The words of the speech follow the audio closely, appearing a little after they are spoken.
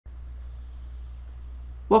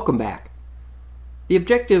Welcome back. The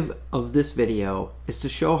objective of this video is to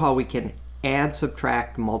show how we can add,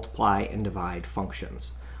 subtract, multiply, and divide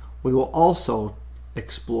functions. We will also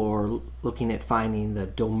explore looking at finding the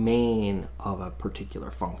domain of a particular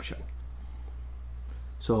function.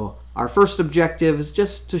 So our first objective is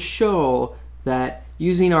just to show that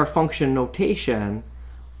using our function notation,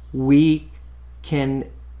 we can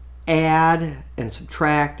add and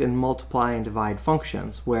subtract and multiply and divide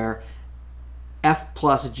functions where f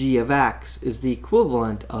plus g of x is the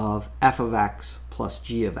equivalent of f of x plus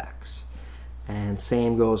g of x. And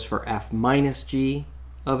same goes for f minus g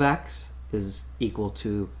of x is equal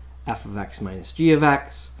to f of x minus g of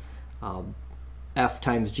x. F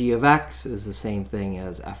times g of x is the same thing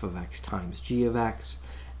as f of x times g of x.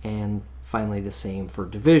 And finally the same for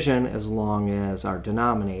division as long as our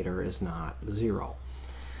denominator is not 0.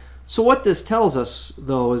 So what this tells us,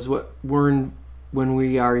 though, is when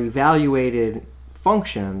we are evaluating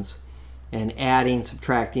functions and adding,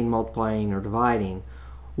 subtracting, multiplying, or dividing,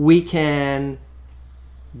 we can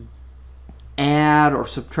add or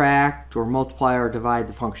subtract or multiply or divide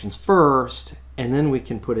the functions first, and then we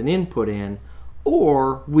can put an input in,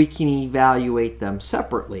 or we can evaluate them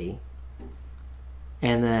separately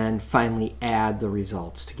and then finally add the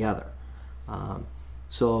results together.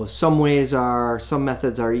 So some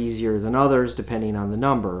methods are easier than others depending on the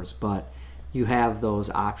numbers, but you have those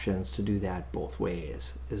options to do that both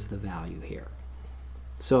ways is the value here.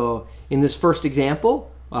 So in this first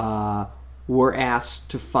example, we're asked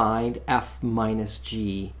to find f minus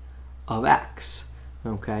g of x.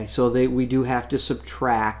 Okay, so we do have to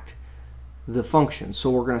subtract the function. So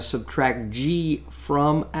we're going to subtract g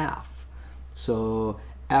from f. So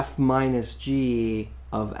f minus g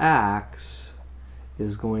of x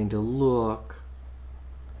is going to look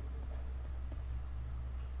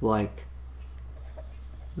like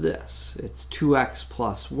this. It's 2x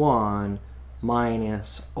plus 1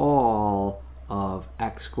 minus all of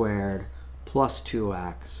x squared plus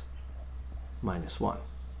 2x minus 1.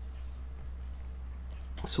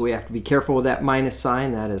 So we have to be careful with that minus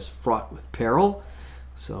sign. That is fraught with peril.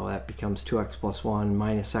 So that becomes 2x plus 1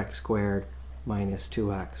 minus x squared minus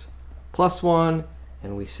 2x plus 1.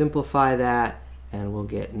 And we simplify that, and we'll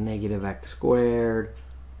get negative x squared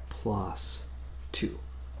plus 2.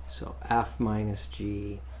 So f minus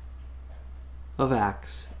g of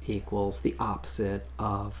x equals the opposite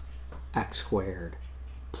of x squared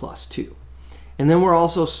plus 2. And then we're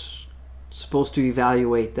also supposed to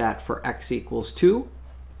evaluate that for x equals 2.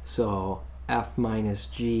 So f minus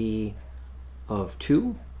g of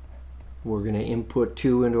 2. We're going to input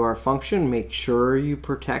 2 into our function. Make sure you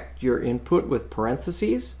protect your input with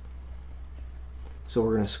parentheses. So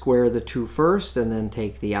we're going to square the 2 first and then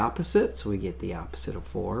take the opposite. So we get the opposite of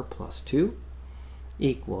 4 plus 2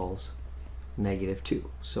 equals negative 2.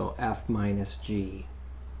 So f minus g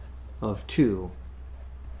of 2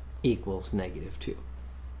 equals negative 2.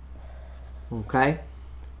 Okay?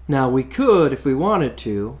 Now we could, if we wanted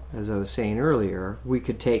to, as I was saying earlier, we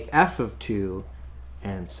could take f of 2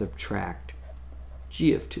 and subtract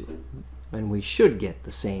g of 2. And we should get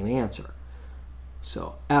the same answer.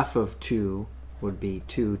 So f of 2 would be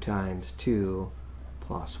 2 times 2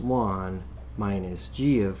 plus 1 minus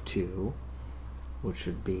g of 2, which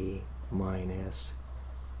would be minus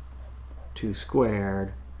 2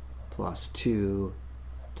 squared plus 2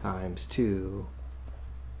 times 2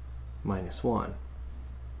 minus 1.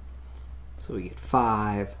 So we get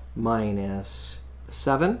 5 minus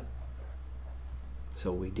 7.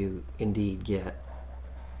 So we do indeed get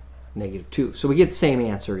negative 2. So we get the same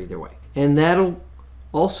answer either way. And that'll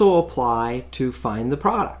also apply to find the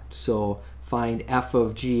product. So find f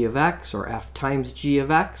of g of x, or f times g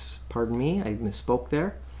of x. Pardon me, I misspoke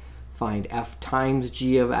there. Find f times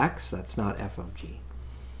g of x. That's not f of g.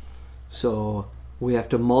 So we have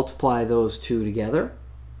to multiply those two together.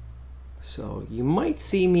 So you might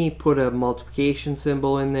see me put a multiplication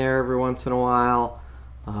symbol in there every once in a while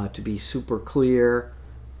to be super clear.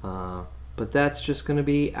 But that's just going to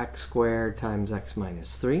be x squared times x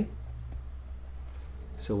minus 3.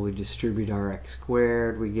 So we distribute our x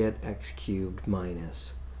squared, we get x cubed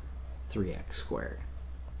minus 3x squared.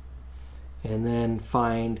 And then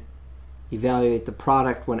evaluate the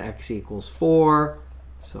product when x equals 4.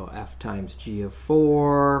 So f times g of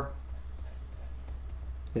 4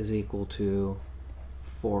 is equal to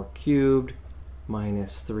 4 cubed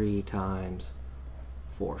minus 3 times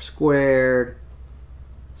 4 squared.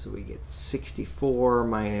 So we get 64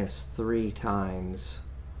 minus 3 times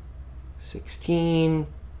 16,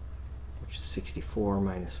 which is 64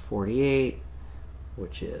 minus 48,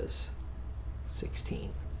 which is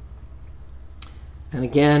 16. And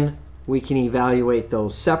again, we can evaluate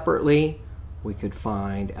those separately. We could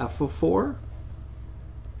find f of 4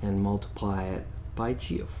 and multiply it by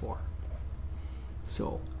g of 4.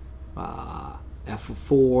 So f of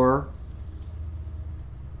 4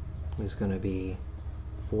 is going to be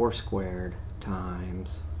 4 squared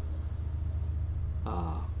times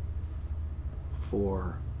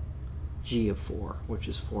 4 g of 4, which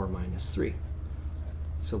is 4 minus 3.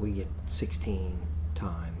 So we get 16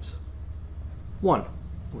 times 1,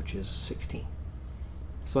 which is 16.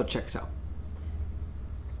 So it checks out.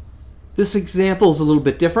 This example is a little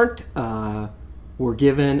bit different. We're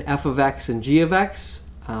given f of x and g of x.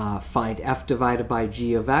 Find f divided by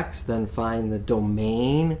g of x, then find the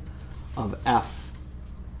domain of f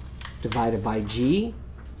divided by g.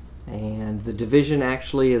 And the division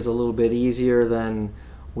actually is a little bit easier than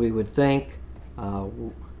we would think.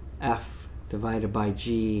 F divided by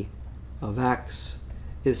g of x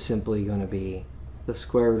is simply going to be the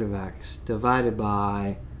square root of x divided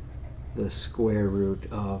by the square root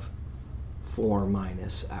of 4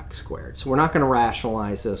 minus x squared. So we're not going to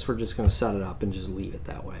rationalize this. We're just going to set it up and just leave it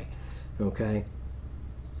that way. Okay.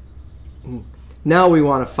 Now we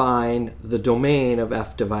want to find the domain of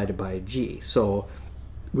f divided by g. So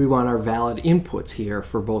we want our valid inputs here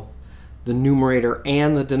for both the numerator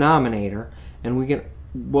and the denominator. And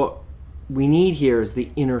what we need here is the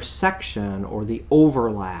intersection or the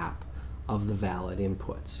overlap of the valid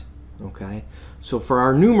inputs. Okay. So for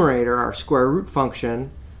our numerator, our square root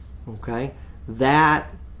function, okay,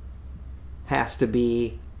 that has to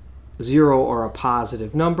be 0 or a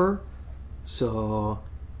positive number. So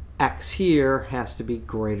x here has to be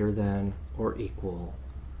greater than or equal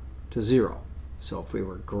to 0. So if we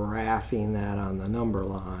were graphing that on the number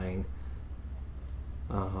line,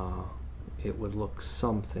 it would look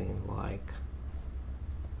something like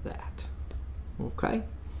that. Okay.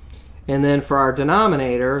 And then for our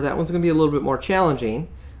denominator, that one's going to be a little bit more challenging.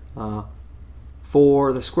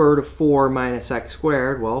 For the square root of 4 minus x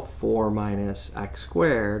squared, well, 4 minus x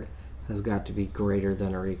squared has got to be greater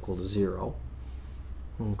than or equal to 0.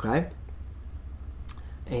 Okay?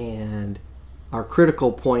 And our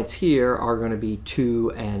critical points here are going to be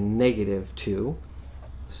 2 and negative 2.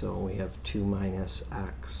 So we have 2 minus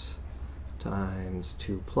x times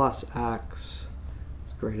 2 plus x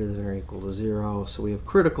is greater than or equal to 0. So we have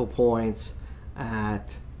critical points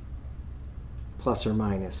at plus or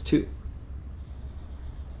minus 2.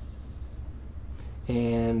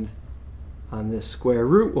 And on this square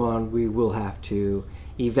root one, we will have to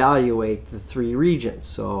evaluate the 3 regions.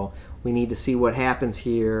 So we need to see what happens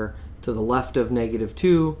here to the left of negative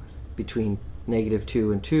 2, between negative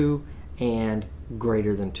 2 and 2, and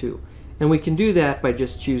greater than 2. And we can do that by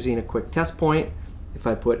just choosing a quick test point. If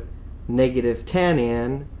I put negative 10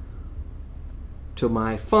 in to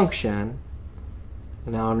my function,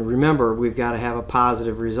 now remember, we've got to have a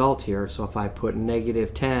positive result here. So if I put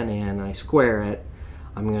negative 10 in and I square it,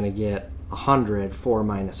 I'm going to get 100. 4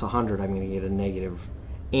 minus 100, I'm going to get a negative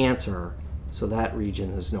answer. So that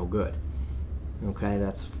region is no good. Okay,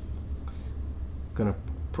 that's going to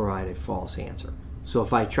provide a false answer. So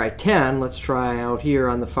if I try 10, let's try out here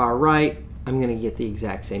on the far right, I'm going to get the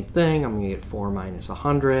exact same thing. I'm going to get 4 minus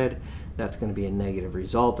 100. That's going to be a negative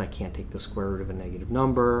result. I can't take the square root of a negative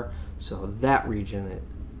number. So that region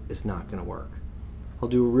is not going to work. I'll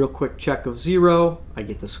do a real quick check of 0. I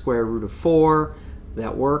get the square root of 4.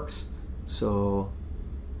 That works. So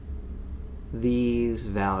these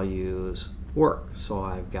values work. So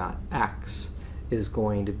I've got x is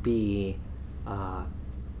going to be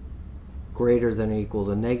greater than or equal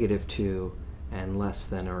to negative 2 and less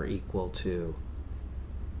than or equal to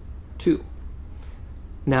 2.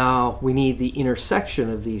 Now we need the intersection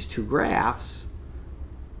of these two graphs,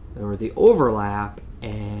 or the overlap,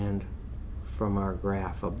 and from our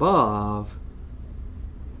graph above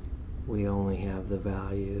we only have the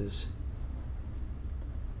values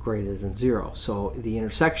greater than 0. So the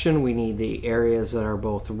intersection, we need the areas that are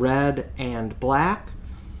both red and black.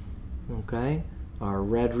 Okay, our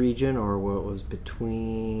red region, or what was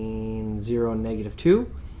between 0 and negative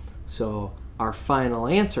 2. So our final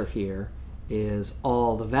answer here is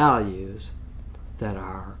all the values that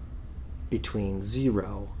are between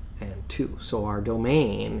 0 and 2. So our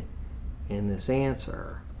domain in this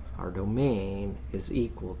answer, our domain is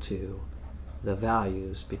equal to the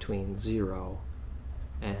values between 0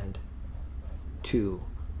 and 2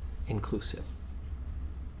 inclusive.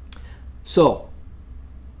 So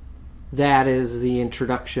that is the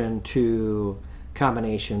introduction to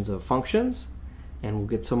combinations of functions, and we'll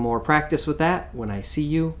get some more practice with that when I see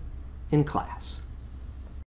you in class.